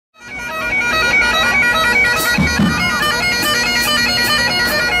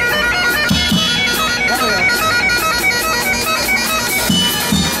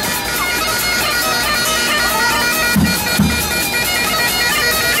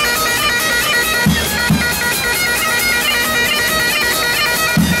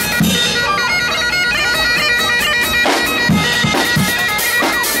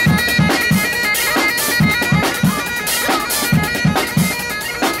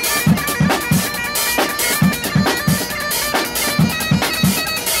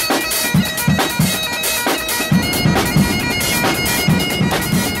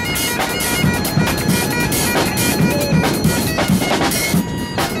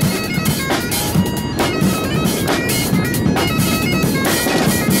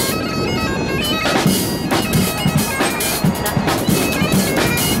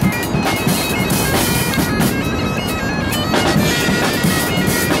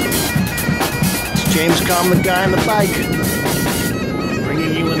James Kalm, the guy on the bike,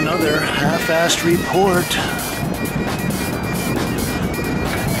 bringing you another half-assed report.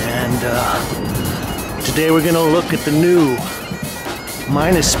 And today we're going to look at the new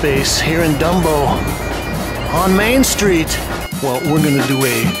minus space here in Dumbo on Main Street. Well, we're going to do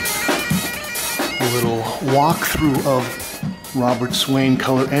a little walkthrough of Robert Swain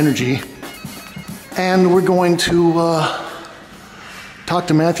Color Energy, and we're going to talk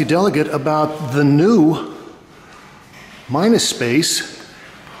to Matthew Deleget about the new minus space.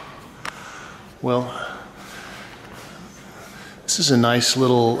 Well, this is a nice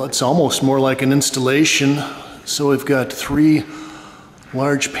little, it's almost more like an installation. So we've got 3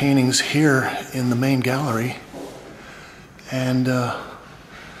 large paintings here in the main gallery. And I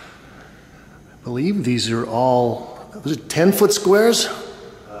believe these are all, was it 10-foot squares?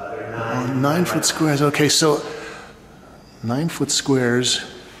 They're 9-foot squares. Okay, so 9-foot squares.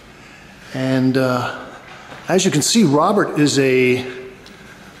 And as you can see, Robert is a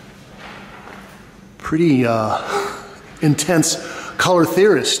pretty intense color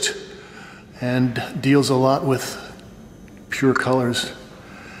theorist and deals a lot with pure colors.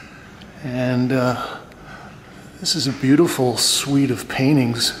 And this is a beautiful suite of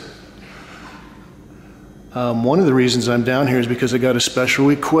paintings. One of the reasons I'm down here is because I got a special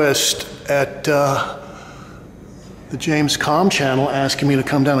request at the James Kalm channel asking me to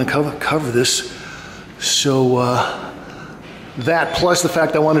come down and cover this. So that plus the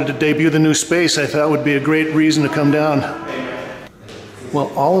fact I wanted to debut the new space, I thought would be a great reason to come down. Well,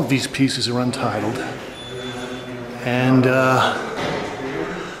 all of these pieces are untitled, and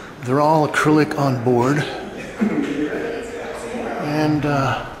they're all acrylic on board. And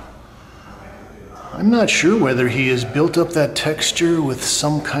I'm not sure whether he has built up that texture with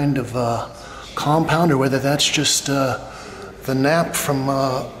some kind of compound, or whether that's just the nap from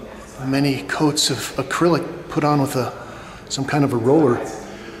many coats of acrylic put on with some kind of a roller.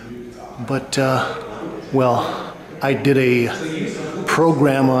 But well, I did a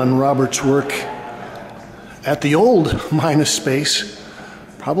program on Robert's work at the old minus space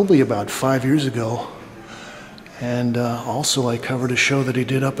probably about 5 years ago, and also I covered a show that he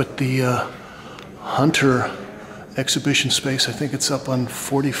did up at the Hunter exhibition space. I think it's up on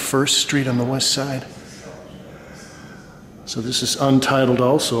 41st Street on the west side. So this is untitled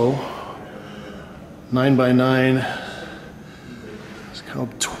also, 9x9. It's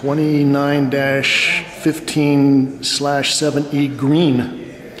called 29-15/7E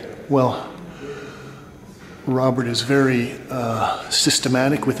green. Well, Robert is very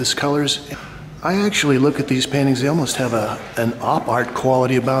systematic with his colors. I actually look at these paintings, they almost have an op art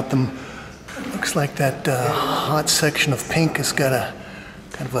quality about them. Looks like that hot section of pink has got a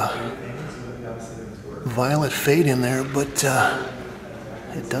kind of a violet fade in there, but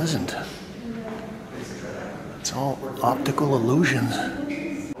it doesn't. It's all optical illusions.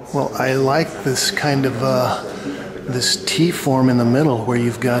 Well, I like this kind of this T form in the middle, where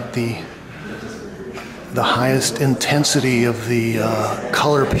you've got the highest intensity of the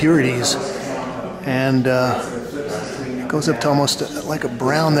color purities, and goes up to almost like a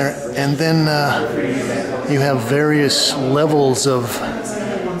brown there, and then you have various levels of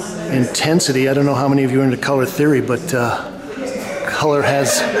intensity. I don't know how many of you are into color theory, but color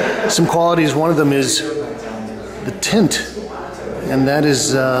has some qualities. One of them is the tint, and that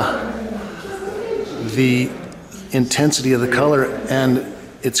is the intensity of the color and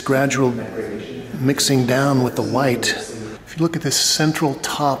its gradual mixing down with the white. If you look at this central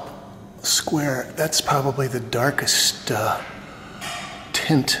top square, that's probably the darkest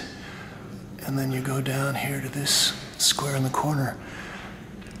tint, and then you go down here to this square in the corner,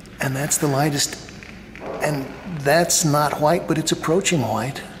 and that's the lightest, and that's not white, but it's approaching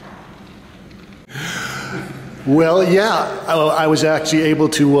white. Well, yeah, I was actually able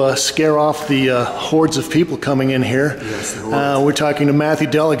to scare off the hordes of people coming in here. Yes, we're talking to Matthew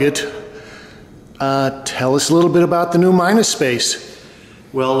Deleget. Tell us a little bit about the new minus space.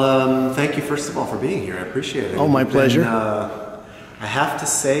 Well, thank you first of all for being here. I appreciate it. Oh, my pleasure. I have to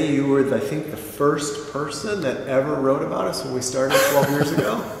say you were, I think, the first person that ever wrote about us when we started 12 years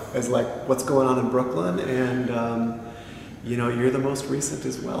ago, as like what's going on in Brooklyn, and you know, you're the most recent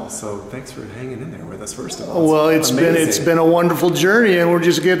as well. So thanks for hanging in there with us first of all. Well, it's been a wonderful journey, and we're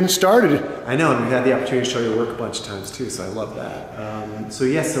just getting started. I know, and we've had the opportunity to show your work a bunch of times too, so I love that. So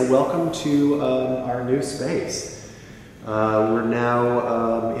yes, so welcome to our new space. We're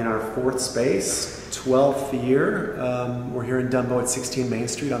now in our 4th space, 12th year. We're here in Dumbo at 16 Main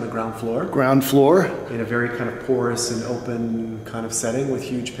Street on the ground floor. Ground floor. In a very kind of porous and open kind of setting with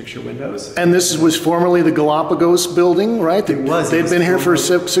huge picture windows. And this was formerly the Galapagos building, right? It was. They've been here for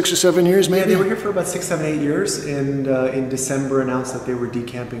 6 or 7 years, maybe? Yeah, they were here for about 6, 7, 8 years, and in December announced that they were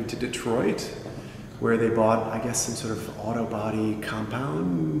decamping to Detroit, where they bought, I guess, some sort of auto body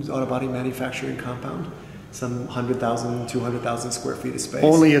manufacturing compound. Some 100,000, 200,000 square feet of space.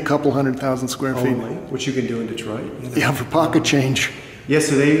 Only a couple 100,000 square feet. Only, which you can do in Detroit. You know? Yeah, for pocket change. Yeah,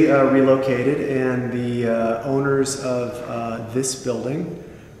 so they relocated, and the owners of this building,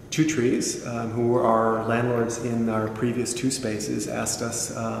 Two Trees, who were our landlords in our previous 2 spaces, asked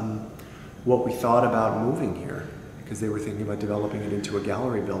us what we thought about moving here, because they were thinking about developing it into a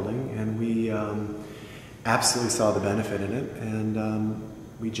gallery building, and we absolutely saw the benefit in it, and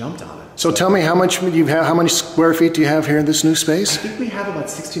we jumped on it. So tell me, how many square feet do you have here in this new space? I think we have about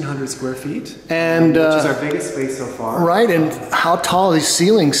 1,600 square feet, and which is our biggest space so far. Right, and how tall are these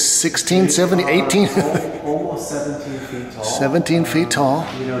ceilings? 16, 17, 18? Almost 17 feet tall. 17 feet tall.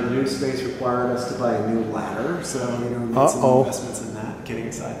 You know, the new space required us to buy a new ladder, so we made some investments in that, kidding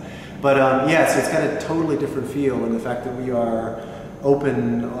aside. But yeah, so it's got a totally different feel, and the fact that we are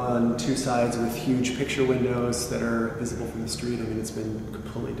open on 2 sides with huge picture windows that are visible from the street. I mean, it's been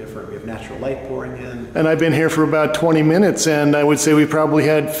completely different. We have natural light pouring in. And I've been here for about 20 minutes, and I would say we probably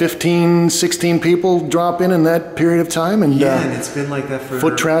had 15, 16 people drop in that period of time. And yeah, and it's been like that for...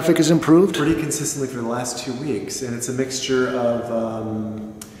 Foot traffic has improved? Pretty consistently for the last 2 weeks. And it's a mixture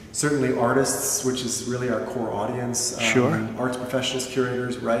of certainly artists, which is really our core audience. Sure. Arts professionals,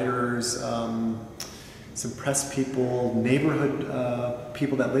 curators, writers, some press people, neighborhood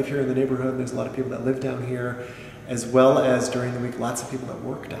people that live here in the neighborhood. There's a lot of people that live down here, as well as during the week, lots of people that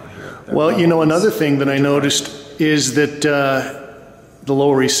work down here. Well, you know, another thing that I noticed is that the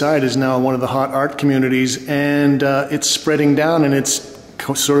Lower East Side is now one of the hot art communities, and it's spreading down, and it's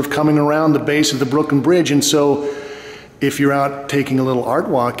sort of coming around the base of the Brooklyn Bridge. And so if you're out taking a little art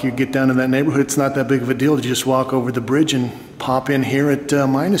walk, you get down in that neighborhood, it's not that big of a deal to just walk over the bridge and pop in here at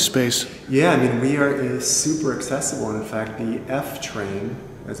Minus Space. Yeah, I mean, we are super accessible. And in fact, the F train,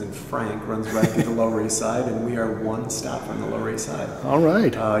 as in Frank, runs right through the Lower East Side, and we are 1 stop from the Lower East Side. All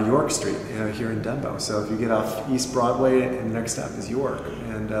right. York Street, here in Dumbo. So if you get off East Broadway, and the next stop is York.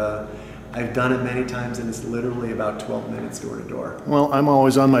 And I've done it many times, and it's literally about 12 minutes door to door. Well, I'm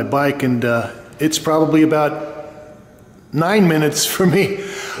always on my bike, and it's probably about 9 minutes for me.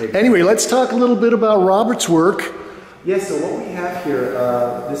 Exactly. Anyway, let's talk a little bit about Robert's work. Yeah, so what we have here,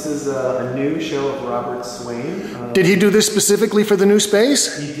 this is a new show of Robert Swain. Did he do this specifically for the new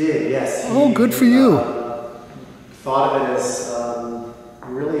space? He did, yes. Oh, good for you. Thought of it as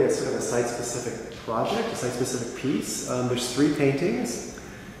really a sort of a site-specific project, a site-specific piece. There's 3 paintings.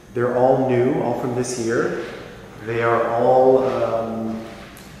 They're all new, all from this year. They are all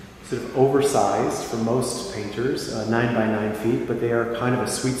sort of oversized for most painters, 9 by 9 feet, but they are kind of a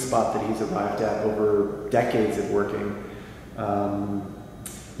sweet spot that he's arrived at over decades of working. The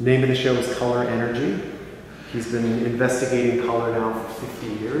name of the show is Color Energy. He's been investigating color now for 50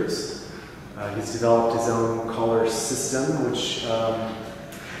 years. He's developed his own color system, which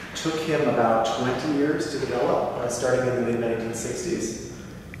took him about 20 years to develop, starting in the mid-1960s.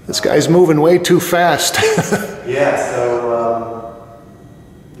 This guy's moving way too fast. Yeah, so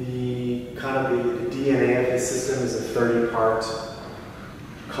the DNA of his system is a 30-part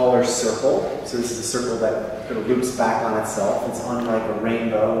color circle. So this is a circle that kind of loops back on itself. It's unlike a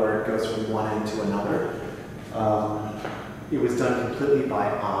rainbow where it goes from one end to another. It was done completely by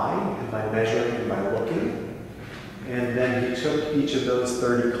eye and by measuring and by looking. And then he took each of those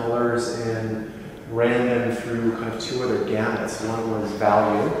 30 colors and ran them through kind of 2 other gamuts. One was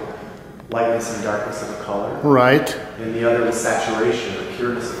value, lightness and darkness of a color. Right. And the other was saturation, or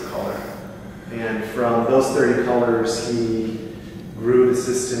pureness of color. And from those 30 colors, he grew the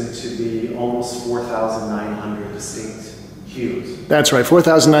system to be almost 4,900 distinct hues. That's right,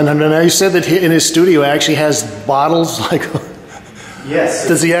 4,900. Now you said that in his studio actually has bottles, like... Yes.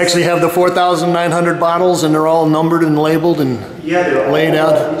 Does he actually have the 4,900 bottles, and they're all numbered and labeled and laid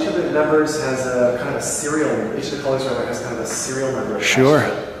out? Each of the numbers has a kind of a serial, each of the colors has kind of a serial number. Sure.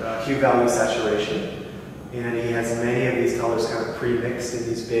 Hue, value, saturation. And he has many of these colors kind of pre-mixed in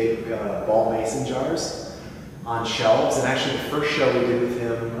these big ball mason jars on shelves. And actually the first show we did with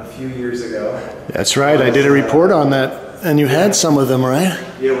him a few years ago. That's right, I did a report on that, and you had some of them, right?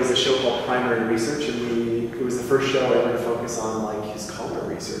 Yeah, it was a show called Primary Research, and it was the first show ever to focus on like his color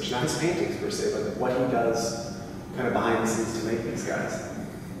research, not his paintings per se, but what he does kind of behind the scenes to make these guys.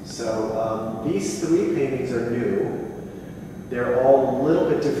 So these 3 paintings are new. They're all a little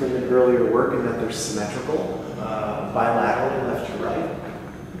bit different than earlier work in that they're symmetrical, bilaterally left to right.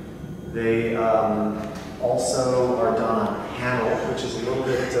 They also are done on panel, which is a little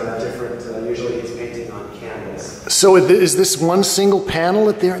bit different. Usually he's painting on canvas. So is this one single panel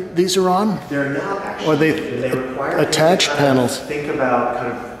that these are on? They're not actually. Or they require attached panels? Think about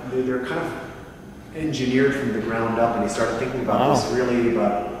they're kind of engineered from the ground up, and he started thinking about this really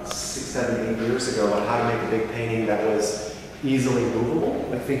about 6, 7, 8 years ago about how to make a big painting that was easily movable,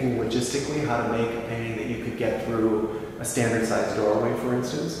 like thinking logistically how to make a painting that you could get through a standard sized doorway, for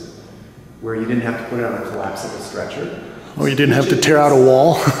instance, where you didn't have to put it on a collapsible stretcher. Or you didn't have to tear out a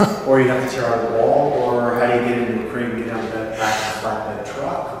wall. Or you'd have to tear out a wall, or how do you get into a crane, get down to that back of a flatbed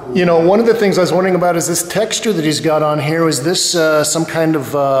truck? You know, one of the things I was wondering about is this texture that he's got on here. Is this some kind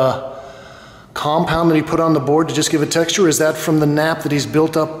of compound that he put on the board to just give a texture? Or is that from the nap that he's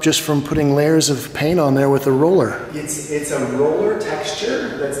built up just from putting layers of paint on there with a roller? It's a roller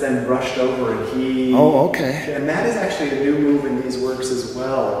texture that's then brushed over, and he... Oh, okay. And that is actually a new move in these works as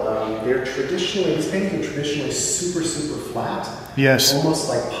well. They're traditionally, these paintings are traditionally super, super flat. Yes. Almost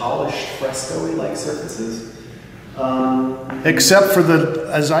like polished fresco-y like surfaces. Except for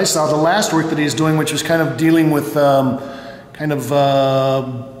as I saw, the last work that he's doing, which was kind of dealing with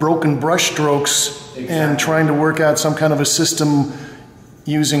broken brush strokes. Exactly. And trying to work out some kind of a system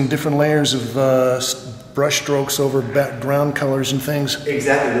using different layers of brush strokes over background colors and things.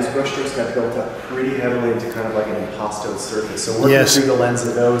 Exactly, those brush strokes got built up pretty heavily into kind of like an impasto surface. So working through the lens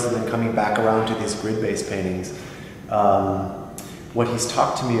of those and then coming back around to these grid-based paintings, what he's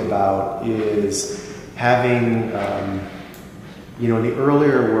talked to me about is having, you know, in the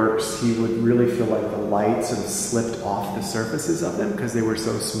earlier works, he would really feel like the light sort of slipped off the surfaces of them because they were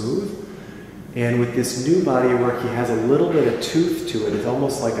so smooth. And with this new body of work, he has a little bit of tooth to it. It's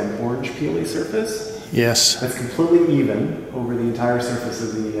almost like an orange peely surface. Yes. That's completely even over the entire surface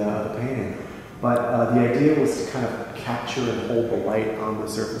of the painting. But the idea was to kind of capture and hold the light on the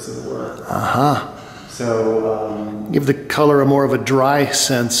surface of the work. So give the color more of a dry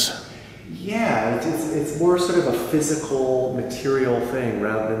sense. Yeah, it's more sort of a physical, material thing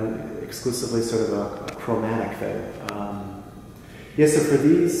rather than exclusively sort of a chromatic thing. Yeah, so for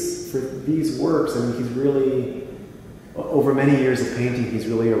these works, I mean, he's really, over many years of painting, he's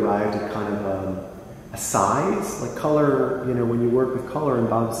really arrived at kind of a size, like color. You know, when you work with color and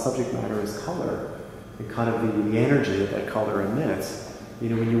Bob's subject matter is color, and kind of the energy that color emits. You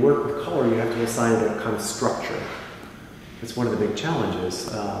know, when you work with color, you have to assign it a kind of structure. It's one of the big challenges.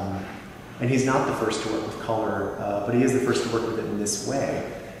 And he's not the first to work with color, but he is the first to work with it in this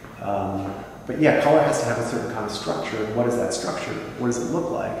way. But yeah, color has to have a certain kind of structure. And what is that structure? What does it look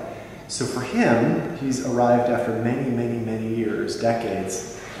like? So for him, he's arrived after many, many, many years,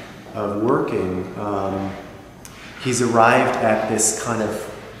 decades of working. He's arrived at this kind of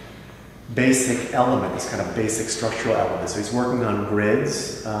basic element, this kind of basic structural element. So he's working on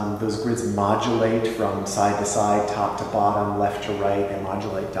grids. Those grids modulate from side to side, top to bottom, left to right, and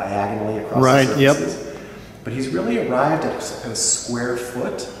modulate diagonally across the surfaces. Yep. But he's really arrived at a square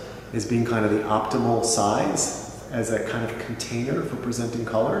foot as being kind of the optimal size as a kind of container for presenting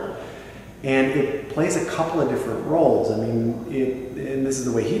color. And it plays a couple of different roles. I mean, and this is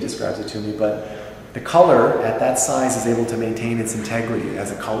the way he describes it to me, but the color at that size is able to maintain its integrity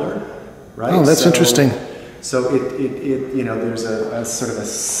as a color. Right? Oh, that's interesting. So it you know, there's a sort of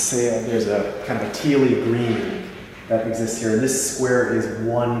there's a kind of a tealy green that exists here, and this square is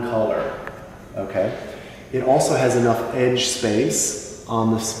one color. Okay. It also has enough edge space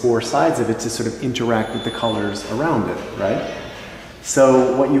on the four sides of it to sort of interact with the colors around it, right?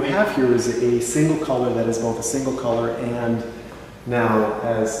 So what you have here is a single color that is both a single color and now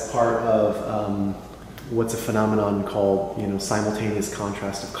as part of what's a phenomenon called, you know, simultaneous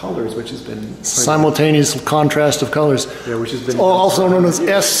contrast of colors, which has been... Simultaneous contrast of colors. Yeah, which has been... Also known as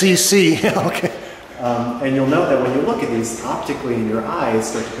SCC. Okay. And you'll note that when you look at these optically in your eyes,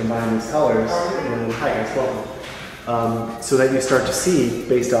 start to combine these colors, and hi guys, welcome. So that you start to see,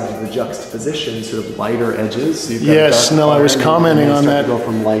 based on the juxtaposition, sort of lighter edges. So you've got yes, no, I was commenting on that. Go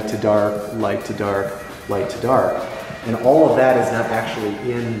from light to dark, light to dark, light to dark. And all of that is not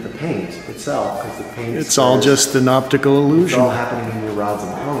actually in the paint itself, because the paint it's all just an optical illusion. It's all happening in your rods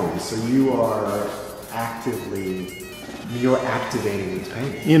and cones. So you are you're activating these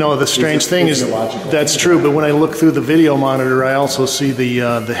paintings. You know, the strange thing is, that's true, but when I look through the video monitor, I also see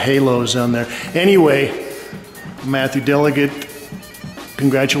the halos on there. Anyway, Matthew Deleget,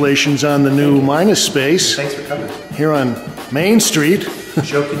 congratulations on the new Minus Space. Thanks for coming. Here on Main Street. The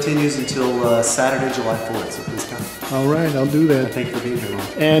show continues until Saturday, July 4th, so please come. All right, I'll do that. Thank you for being here, Ron.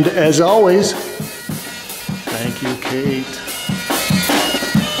 And as always, thank you, Kate.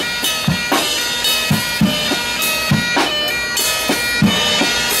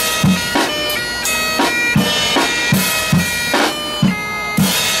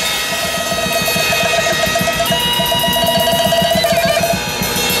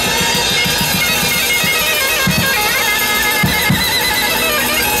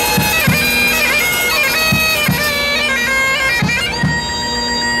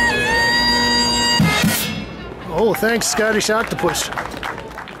 Oh, thanks, Scottish Octopus.